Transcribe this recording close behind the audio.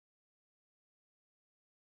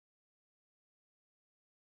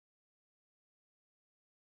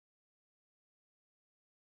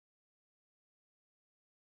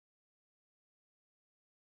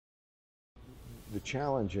the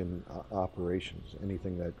challenge in operations,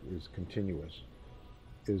 anything that is continuous,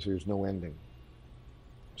 is there's no ending.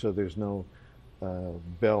 So there's no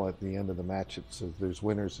bell at the end of the match that says there's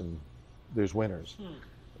winners and there's winners.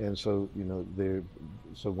 And so, you know,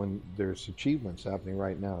 so when there's achievements happening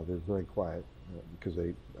right now, they're very quiet because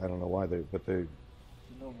I don't know why but they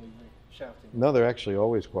normally shouting. No, they're actually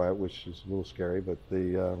always quiet, which is a little scary, but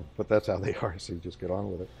but that's how they are, so you just get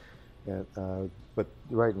on with it. And but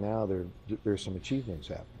right now there's some achievements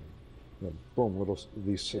happening. You know, boom,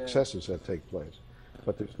 these successes that take place,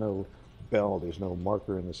 but there's no bell, there's no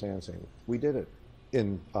marker in the sand saying we did it.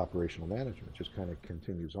 In operational management, it just kind of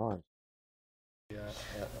continues on.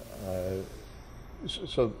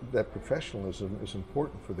 So that professionalism is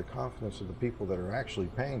important for the confidence of the people that are actually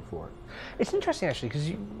paying for it. It's interesting actually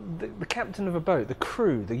because the captain of a boat, the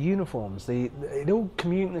crew, the uniforms, it all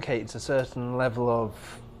communicates a certain level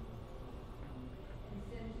of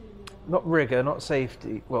not rigor, not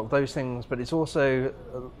safety, well those things, but it's also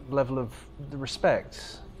a level of the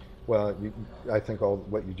respect. Well, I think all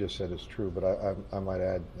what you just said is true, but I might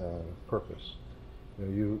add purpose. You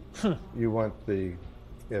know, you want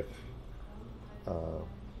if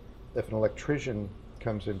an electrician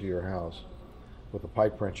comes into your house with a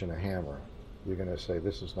pipe wrench and a hammer, you're going to say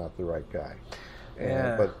this is not the right guy.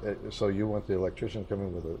 But so you want the electrician to come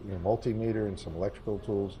in with a multimeter and some electrical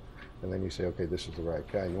tools, and then you say, okay, this is the right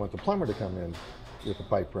guy. You want the plumber to come in with a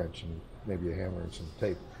pipe wrench and maybe a hammer and some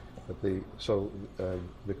tape. But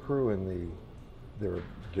the crew and their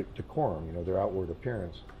decorum, you know, their outward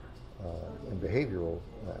appearance and behavioral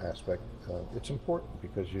aspect, it's important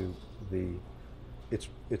because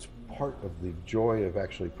it's part of the joy of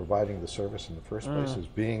actually providing the service in the first place, is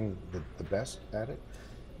being the best at it.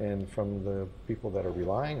 And from the people that are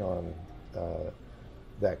relying on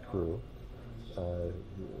that crew,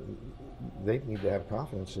 they need to have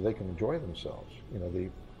confidence so they can enjoy themselves. You know,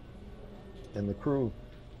 and the crew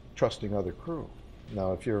trusting other crew.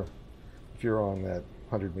 Now, if you're on that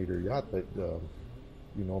 100-meter yacht that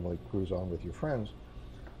you normally cruise on with your friends,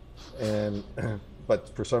 and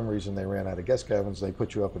but for some reason they ran out of guest cabins, they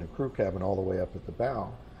put you up in a crew cabin all the way up at the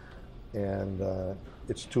bow, and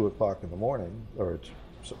it's 2 o'clock in the morning, or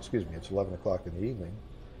it's 11 o'clock in the evening,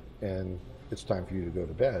 and it's time for you to go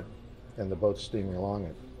to bed, and the boat's steaming along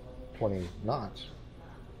at 20 knots.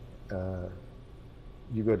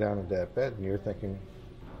 You go down into that bed and you're thinking,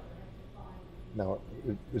 now,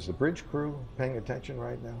 is the bridge crew paying attention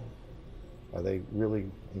right now? Are they really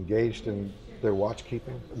engaged in their watch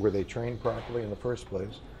keeping? Were they trained properly in the first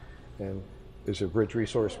place? And is there bridge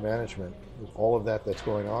resource management? Is all of that that's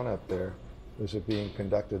going on up there, is it being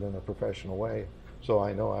conducted in a professional way? So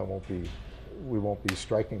I know we won't be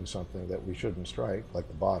striking something that we shouldn't strike, like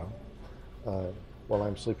the bottom, while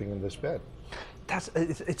I'm sleeping in this bed.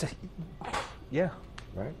 Yeah.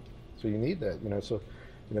 Right? So you need that, you know, so.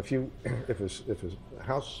 You know, if it's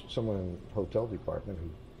someone in the hotel department who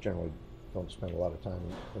generally don't spend a lot of time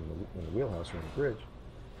in the wheelhouse or in the bridge,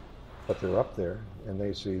 but they're up there and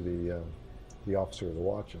they see the officer of the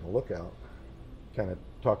watch and the lookout kind of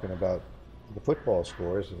talking about the football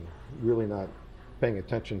scores and really not paying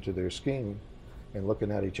attention to their scheme and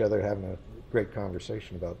looking at each other, having a great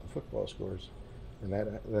conversation about the football scores, and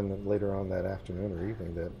then later on that afternoon or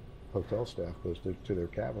evening, that hotel staff goes to their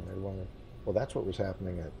cabin. They wonder, well, that's what was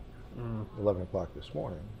happening at 11 o'clock this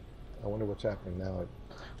morning. I wonder what's happening now at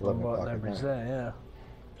 11 o'clock at night. Nobody's there, yeah.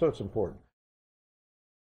 So it's important.